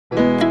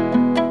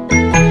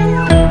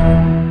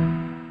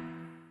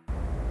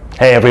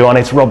Hey everyone,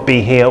 it's Rob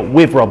B here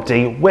with Rob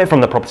D. We're from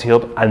the Property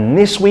Hub, and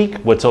this week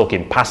we're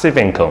talking passive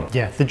income.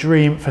 Yeah, the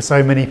dream for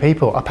so many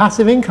people, a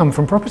passive income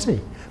from property.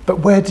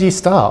 But where do you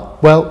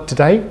start? Well,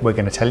 today we're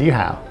going to tell you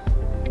how.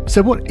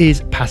 So what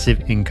is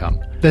passive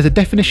income? There's a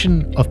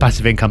definition of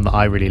passive income that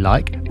I really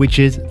like, which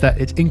is that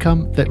it's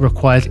income that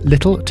requires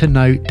little to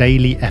no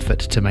daily effort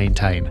to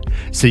maintain.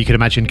 So you can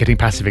imagine getting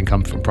passive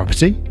income from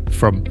property,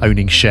 from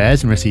owning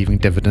shares and receiving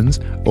dividends,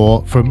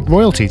 or from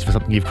royalties for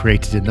something you've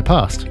created in the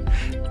past.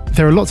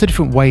 There are lots of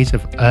different ways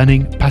of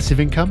earning passive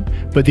income,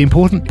 but the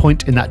important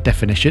point in that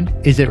definition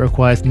is it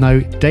requires no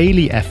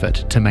daily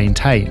effort to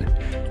maintain.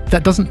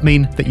 That doesn't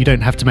mean that you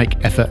don't have to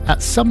make effort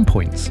at some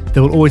points.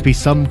 There will always be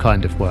some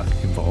kind of work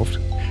involved.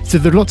 So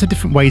there are lots of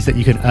different ways that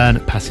you can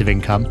earn passive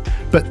income,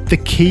 but the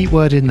key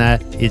word in there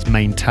is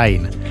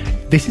maintain.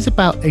 This is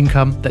about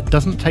income that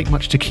doesn't take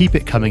much to keep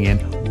it coming in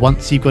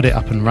once you've got it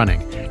up and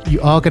running. You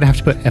are going to have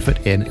to put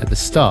effort in at the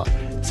start.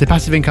 So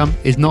passive income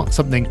is not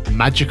something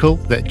magical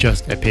that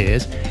just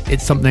appears.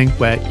 It's something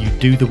where you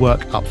do the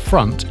work up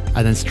front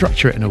and then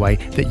structure it in a way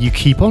that you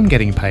keep on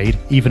getting paid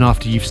even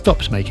after you've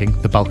stopped making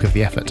the bulk of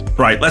the effort.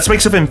 Right, let's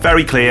make something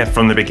very clear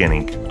from the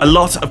beginning. A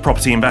lot of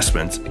property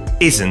investment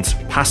isn't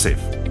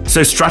passive.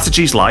 So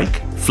strategies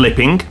like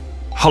flipping,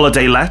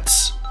 holiday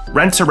lets,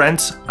 rent to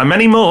rent, and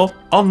many more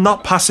are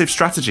not passive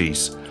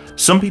strategies.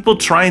 Some people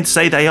try and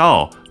say they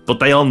are, but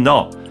they are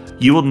not.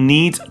 You will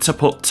need to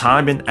put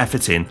time and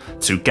effort in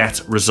to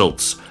get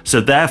results.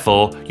 So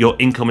therefore, your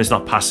income is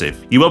not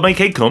passive. You will make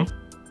income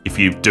if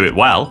you do it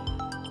well,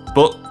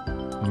 but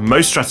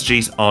most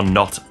strategies are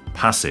not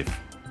passive.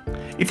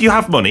 If you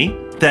have money,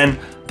 then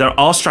there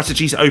are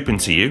strategies open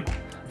to you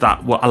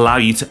that will allow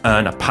you to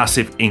earn a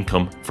passive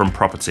income from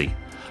property.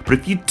 But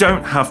if you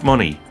don't have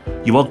money,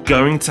 you are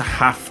going to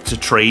have to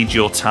trade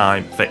your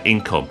time for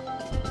income.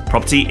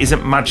 Property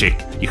isn't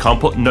magic. You can't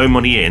put no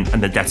money in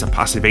and then get a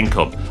passive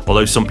income,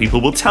 although some people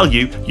will tell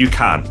you you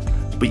can,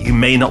 but you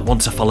may not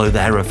want to follow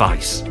their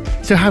advice.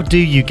 So how do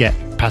you get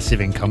passive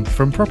income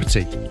from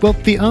property? Well,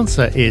 the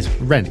answer is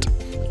rent.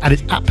 At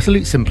its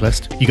absolute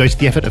simplest, you go to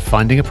the effort of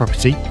finding a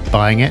property,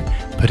 buying it,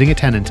 putting a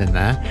tenant in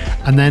there,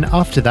 and then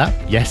after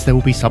that, yes, there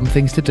will be some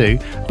things to do,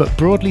 but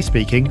broadly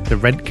speaking, the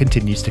rent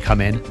continues to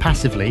come in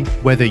passively,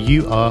 whether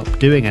you are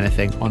doing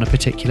anything on a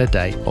particular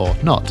day or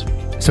not.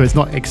 So it's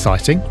not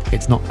exciting,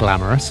 it's not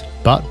glamorous,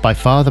 but by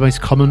far the most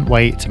common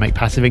way to make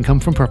passive income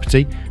from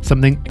property,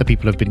 something that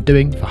people have been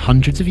doing for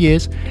hundreds of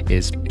years,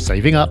 is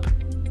saving up,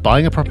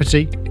 buying a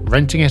property,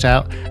 renting it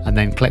out, and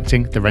then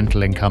collecting the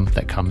rental income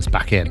that comes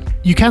back in.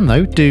 You can,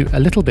 though, do a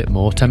little bit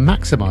more to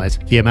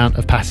maximise the amount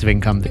of passive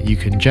income that you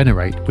can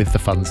generate with the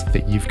funds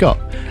that you've got.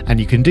 And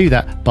you can do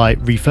that by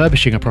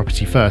refurbishing a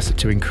property first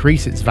to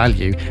increase its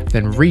value,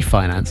 then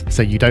refinance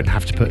so you don't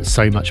have to put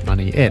so much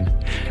money in.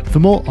 For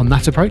more on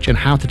that approach and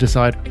how to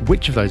decide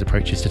which of those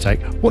approaches to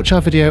take, watch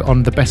our video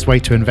on the best way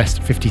to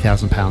invest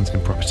 £50,000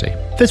 in property.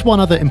 There's one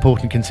other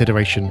important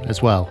consideration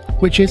as well,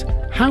 which is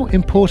how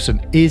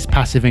important is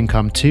passive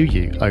income to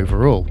you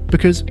overall?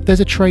 Because there's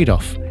a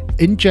trade-off.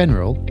 In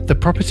general, the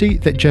property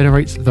that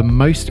generates the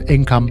most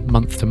income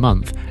month to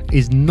month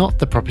is not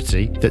the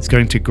property that's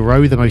going to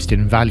grow the most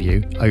in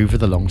value over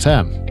the long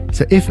term.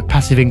 So if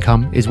passive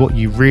income is what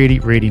you really,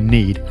 really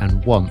need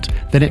and want,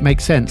 then it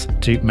makes sense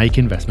to make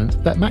investments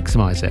that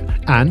maximize it.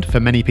 And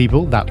for many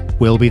people, that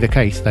will be the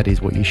case. That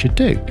is what you should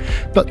do.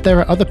 But there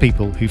are other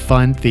people who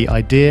find the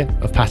idea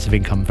of passive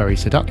income very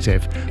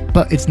seductive,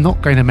 but it's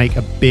not going to make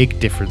a big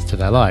difference to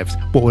their lives.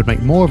 What would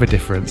make more of a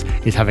difference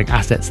is having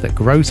assets that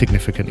grow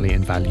significantly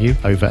in value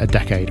over a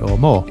decade or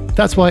more.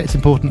 That's why it's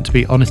important to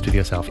be honest with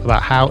yourself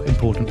about how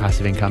important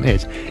passive income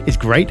is. It's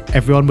great,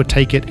 everyone would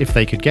take it if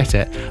they could get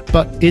it,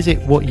 but is it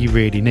what you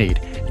really need?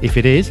 If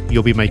it is,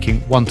 you'll be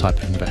making one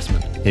type of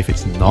investment. If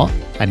it's not,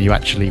 and you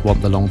actually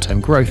want the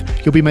long-term growth,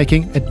 you'll be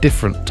making a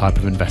different type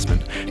of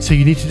investment. So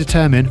you need to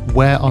determine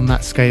where on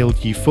that scale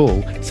you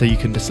fall so you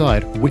can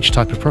decide which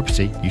type of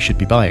property you should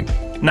be buying.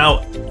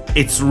 Now,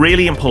 it's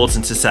really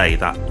important to say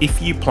that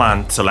if you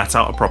plan to let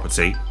out a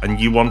property and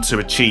you want to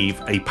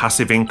achieve a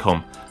passive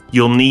income,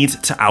 you'll need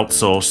to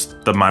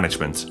outsource the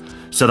management.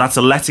 So that's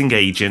a letting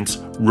agent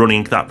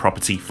running that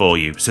property for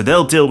you. So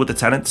they'll deal with the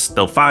tenants,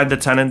 they'll find the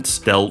tenants,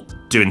 they'll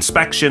do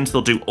inspections,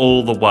 they'll do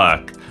all the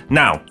work.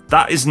 Now,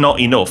 that is not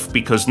enough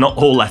because not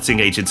all letting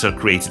agents are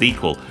created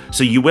equal.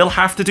 So you will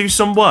have to do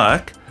some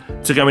work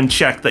to go and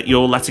check that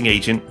your letting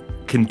agent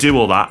can do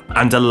all that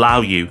and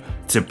allow you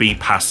to be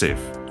passive.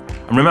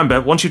 And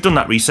remember, once you've done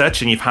that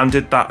research and you've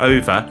handed that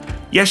over,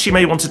 yes, you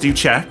may want to do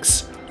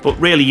checks, but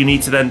really you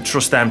need to then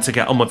trust them to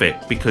get on with it,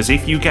 because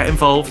if you get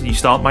involved and you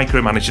start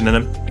micromanaging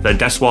them, then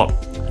guess what?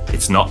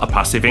 It's not a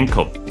passive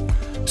income.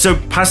 So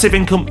passive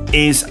income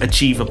is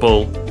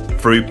achievable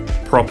through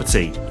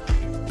property,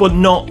 but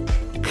not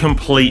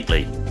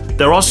completely.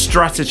 There are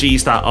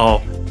strategies that are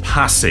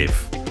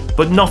passive,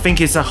 but nothing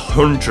is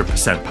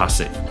 100%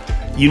 passive.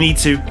 You need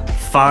to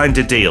find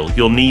a deal.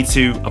 You'll need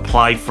to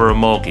apply for a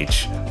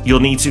mortgage.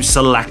 You'll need to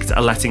select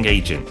a letting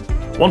agent.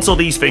 Once all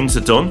these things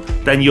are done,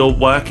 then your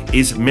work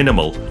is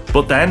minimal.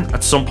 But then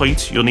at some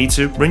point, you'll need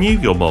to renew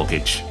your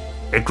mortgage.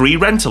 agree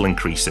rental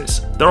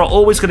increases. There are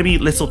always going to be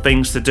little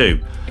things to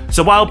do.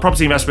 So while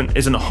property investment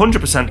isn't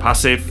 100%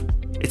 passive,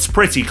 it's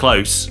pretty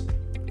close.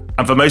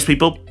 And for most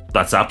people,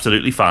 that's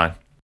absolutely fine.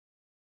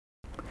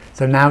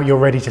 So now you're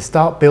ready to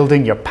start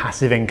building your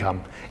passive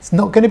income. It's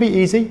not going to be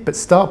easy, but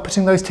start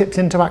putting those tips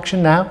into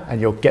action now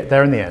and you'll get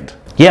there in the end.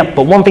 Yeah,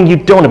 but one thing you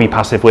don't want to be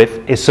passive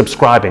with is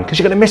subscribing, because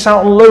you're going to miss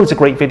out on loads of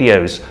great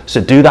videos.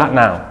 So do that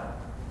now.